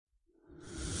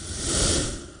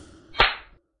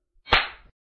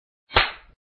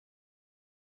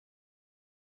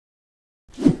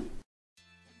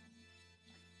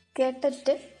KTET,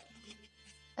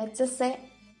 HSA,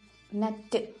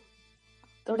 net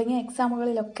തുടങ്ങിയ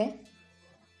എക്സാമുകളിലൊക്കെ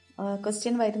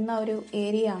question വരുന്ന ഒരു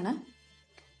ഏരിയയാണ്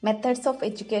മെത്തേഡ്സ് ഓഫ്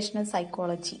എഡ്യൂക്കേഷണൽ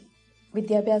സൈക്കോളജി,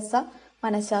 വിദ്യാഭ്യാസ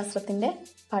മനഃശാസ്ത്രത്തിൻ്റെ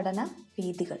പഠന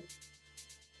രീതികൾ.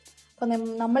 അപ്പോൾ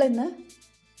നമ്മളിന്ന്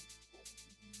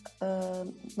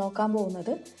നോക്കാൻ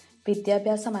പോകുന്നത്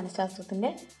വിദ്യാഭ്യാസ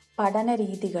മനഃശാസ്ത്രത്തിൻ്റെ പഠന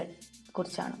രീതികൾ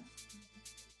കുറിച്ചാണ്.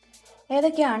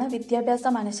 ഏതൊക്കെയാണ് വിദ്യാഭ്യാസ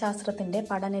മനഃശാസ്ത്രത്തിൻ്റെ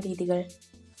പഠന രീതികൾ?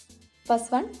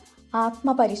 ഫസ്റ്റ് വൺ,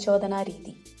 ആത്മപരിശോധനാ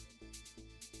രീതി,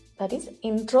 that is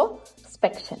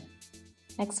introspection.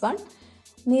 Next one,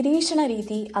 നിരീക്ഷണ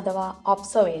രീതി അഥവാ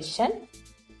ഒബ്സർവേഷൻ,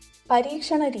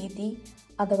 പരീക്ഷണ രീതി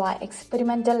അഥവാ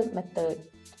experimental method.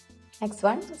 Next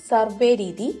one, survey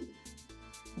രീതി.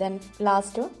 ദെൻ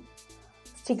ലാസ്റ്റ്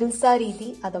ചികിത്സാ രീതി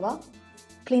അഥവാ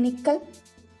clinical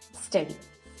study.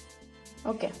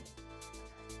 Okay,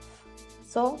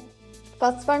 so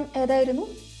first one ഏതായിരുന്നു?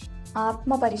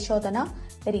 ആത്മപരിശോധന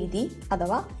രീതി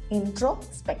അഥവാ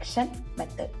ഇൻട്രോസ്പെക്ഷൻ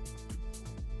മെത്തേഡ്.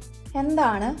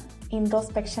 എന്താണ്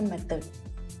introspection method?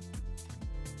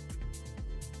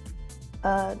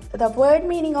 The word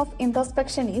meaning of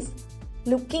introspection is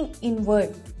looking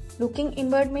inward. Looking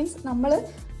inward means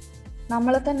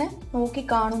നമ്മളെ തന്നെ നോക്കി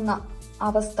കാണുന്ന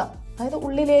അവസ്ഥ, അതായത്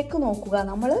ഉള്ളിലേക്ക് നോക്കുക,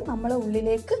 നമ്മളെ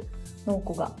ഉള്ളിലേക്ക്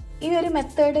നോക്കുക. ഈ ഒരു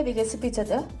മെത്തേഡ്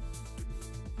വികസിപ്പിച്ചത്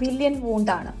വില്യം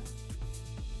വൂണ്ടാണ്.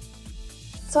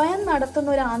 സ്വയം നടത്തുന്ന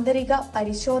ഒരു ആന്തരിക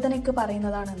പരിശോധനയ്ക്ക്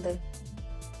പറയുന്നതാണ് എന്ത്?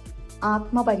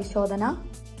 ആത്മപരിശോധന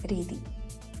രീതി.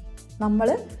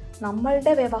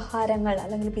 നമ്മളുടെ വ്യവഹാരങ്ങൾ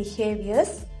അല്ലെങ്കിൽ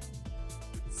ബിഹേവിയേഴ്സ്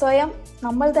സ്വയം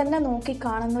നമ്മൾ തന്നെ നോക്കി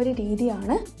കാണുന്ന ഒരു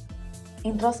രീതിയാണ്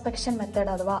ഇൻട്രോസ്പെക്ഷൻ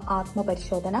മെത്തേഡ് അഥവാ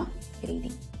ആത്മപരിശോധന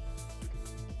രീതി.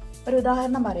 ഒരു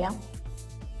ഉദാഹരണം പറയാം.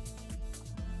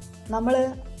 നമ്മൾ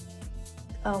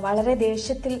വളരെ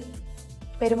ദേഷ്യത്തിൽ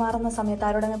പെരുമാറുന്ന സമയത്ത്,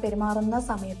 ആരോടെങ്കിലും പെരുമാറുന്ന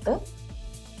സമയത്ത്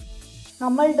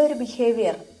നമ്മളുടെ ഒരു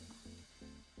ബിഹേവിയർ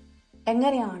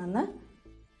എങ്ങനെയാണെന്ന്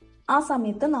ആ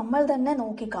സമയത്ത് നമ്മൾ തന്നെ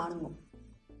നോക്കി കാണുന്നു.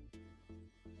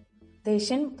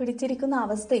 ദേഷ്യം പിടിച്ചിരിക്കുന്ന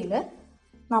അവസ്ഥയിൽ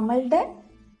നമ്മളുടെ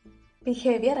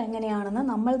ബിഹേവിയർ എങ്ങനെയാണെന്ന്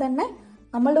നമ്മൾ തന്നെ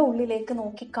നമ്മളുടെ ഉള്ളിലേക്ക്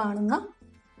നോക്കി കാണുന്ന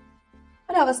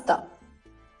ഒരവസ്ഥ,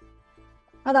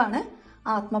 അതാണ്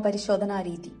ആത്മപരിശോധനാ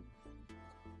രീതി.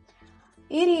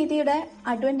 ഈ രീതിയുടെ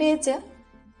അഡ്വാൻറ്റേജ്,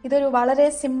 ഇതൊരു വളരെ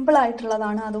സിമ്പിൾ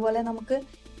ആയിട്ടുള്ളതാണ്. അതുപോലെ നമുക്ക്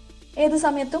ഏത്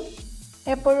സമയത്തും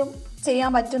എപ്പോഴും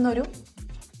ചെയ്യാൻ പറ്റുന്നൊരു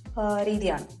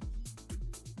രീതിയാണ്.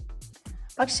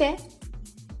 പക്ഷേ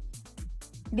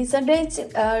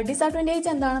ഡിസഡ്വാൻറ്റേജ്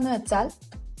എന്താണെന്ന് വെച്ചാൽ,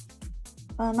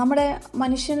 നമ്മുടെ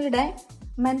മനുഷ്യരുടെ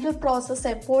മെന്റൽ പ്രോസസ്സ്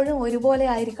എപ്പോഴും ഒരുപോലെ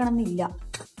ആയിരിക്കണം എന്നില്ല.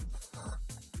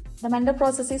 The mental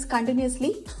process is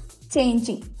continuously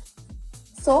changing.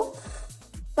 So,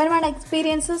 when one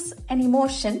experiences an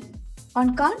emotion,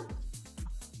 one can't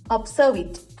observe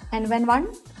it. And when one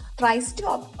tries to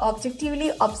objectively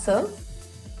observe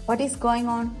what is going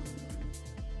on,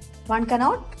 one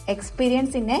cannot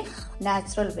experience in a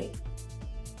natural way.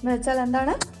 എന്ന് വെച്ചാൽ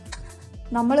എന്താണ്?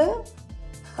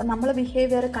 നമ്മൾ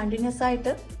behaviour continuous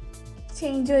ആയിട്ട്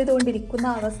change ചെയ്തുകൊണ്ടിരിക്കുന്ന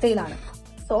അവസ്ഥയിലാണ്.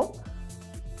 So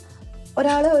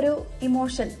ഒരാൾ ഒരു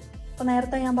emotion, ഇപ്പോൾ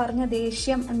നേരത്തെ ഞാൻ പറഞ്ഞ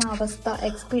ദേഷ്യം എന്ന അവസ്ഥ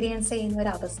എക്സ്പീരിയൻസ് ചെയ്യുന്ന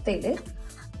ഒരു അവസ്ഥയിൽ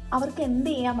അവർക്ക് എന്ത്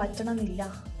ചെയ്യാൻ പറ്റണമെന്നില്ല.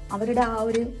 അവരുടെ ആ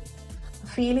ഒരു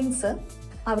ഫീലിങ്സ്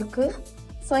അവർക്ക്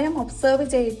സ്വയം ഒബ്സർവ്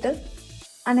ചെയ്തിട്ട്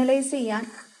അനലൈസ് ചെയ്യാൻ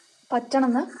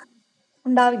പറ്റണമെന്ന്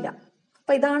ഉണ്ടാവില്ല.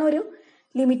 അപ്പം ഇതാണ് ഒരു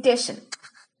limitation.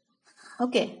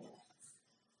 Okay,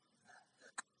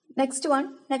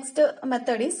 next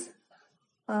method is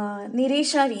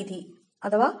നിരീക്ഷണ രീതി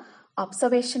അഥവാ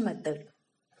ഒബ്സർവേഷൻ മെത്തേഡ്.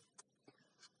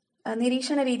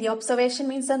 നിരീക്ഷണ രീതി, ഒബ്സർവേഷൻ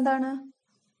മീൻസ് എന്താണ്?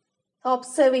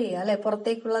 ഒബ്സർവ് ചെയ്യുക, അല്ലെ?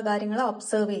 പുറത്തേക്കുള്ള കാര്യങ്ങൾ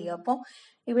ഒബ്സർവ് ചെയ്യുക. അപ്പോൾ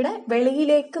ഇവിടെ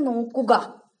വെളിയിലേക്ക് നോക്കുക.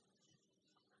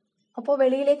 അപ്പോൾ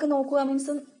വെളിയിലേക്ക് നോക്കുക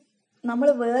മീൻസ് നമ്മൾ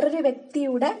വേറൊരു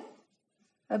വ്യക്തിയുടെ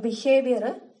ബിഹേവിയർ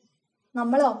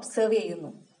നമ്മൾ ഒബ്സർവ്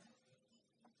ചെയ്യുന്നു.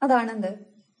 അതാണ് എന്ത്?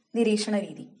 നിരീക്ഷണ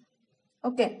രീതി.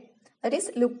 Okay, that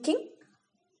is looking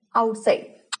outside.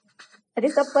 That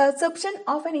is the perception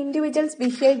of an individual's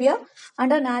behavior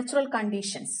under natural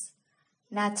conditions.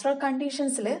 Natural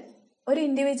കണ്ടീഷൻസിൽ ഒരു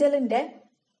ഇൻഡിവിജ്വലിൻ്റെ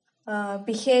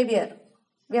ബിഹേവിയർ,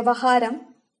 വ്യവഹാരം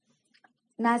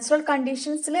നാച്ചുറൽ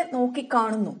കണ്ടീഷൻസിൽ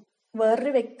നോക്കിക്കാണുന്നു.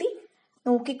 വേറൊരു വ്യക്തി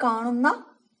നോക്കിക്കാണുന്ന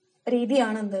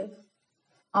രീതിയാണെന്ത്?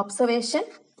 Observation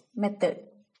method.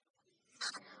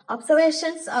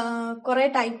 ഒബ്സർവേഷൻസ് കുറേ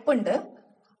ടൈപ്സ് ഉണ്ട്.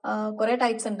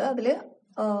 അതിൽ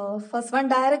first one,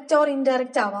 direct or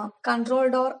indirect ആവാം,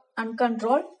 controlled or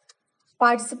uncontrolled,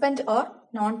 participant or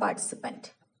non participant.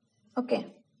 Okay,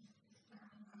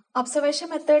 observation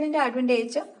മെത്തേഡിന്റെ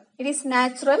advantage, it is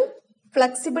natural,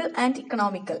 flexible and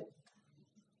economical.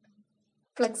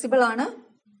 Flexible ആണ്,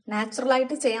 natural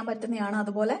ആയിട്ട് ചെയ്യാൻ പറ്റുന്നതാണ്.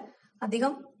 അതുപോലെ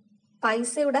അധികം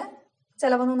പൈസയുടെ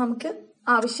ചെലവൊന്നും നമുക്ക്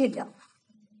ആവശ്യമില്ല.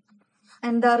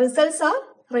 And the results R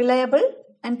reliable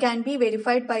and can be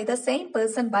verified by the same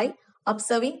person by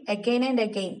observing again and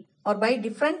again or by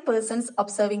different persons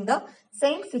observing the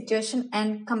same situation and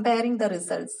comparing the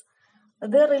results.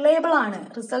 ഇത് reliable ആണ്.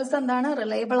 Results എന്താണ്?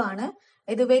 Reliable ആണ്.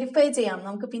 ഇത് verify ചെയ്യാം,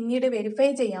 നമുക്ക് പിന്നീട് verify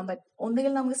ചെയ്യാൻ പറ്റും.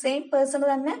 ഒന്നുകിൽ നമുക്ക് സെയിം പേഴ്സൺ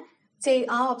തന്നെ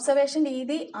ആ ഒബ്സർവേഷൻ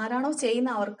രീതി ആരാണോ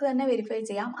ചെയ്യുന്ന അവർക്ക് തന്നെ വെരിഫൈ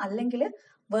ചെയ്യാം, അല്ലെങ്കിൽ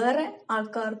വേറെ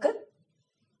ആൾക്കാർക്ക്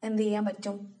എന്ത് ചെയ്യാൻ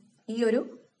പറ്റും, ഈ ഒരു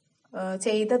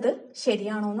ചെയ്തത്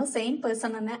ശരിയാണോ എന്ന് സെയിം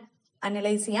പേഴ്സൺ തന്നെ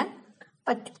അനലൈസ് ചെയ്യാൻ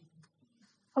പറ്റും.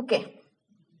 Okay.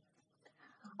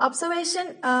 Observation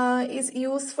is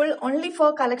useful only for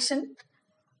collection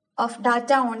of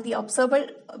data on the observable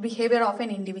behavior of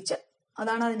an individual.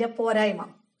 അതാണ് അതിന്റെ പോരായ്മ.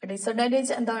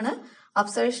 ഡിസഡ്വാൻറ്റേജ് എന്താണ്?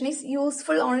 Observation is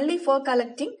useful only for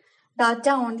collecting data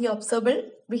on the observable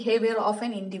behaviour of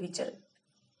an individual.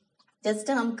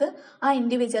 Just നമുക്ക് ആ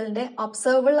ഇൻഡിവിജ്വലിന്റെ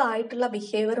observable ആയിട്ടുള്ള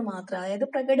behaviour മാത്രം, അതായത്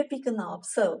പ്രകടിപ്പിക്കുന്ന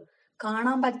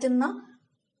കാണാൻ പറ്റുന്ന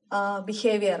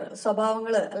ബിഹേവിയർ,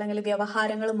 സ്വഭാവങ്ങൾ അല്ലെങ്കിൽ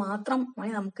വ്യവഹാരങ്ങൾ മാത്രം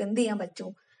നമുക്ക് എന്ത് ചെയ്യാൻ പറ്റൂ.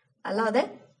 അല്ലാതെ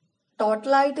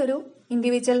ടോട്ടലായിട്ടൊരു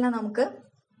ഇൻഡിവിജ്വലിനെ നമുക്ക്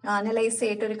അനലൈസ്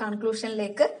ചെയ്തിട്ട് ഒരു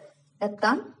കൺക്ലൂഷനിലേക്ക്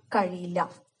എത്താൻ കഴിയില്ല.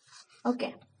 ഓക്കെ.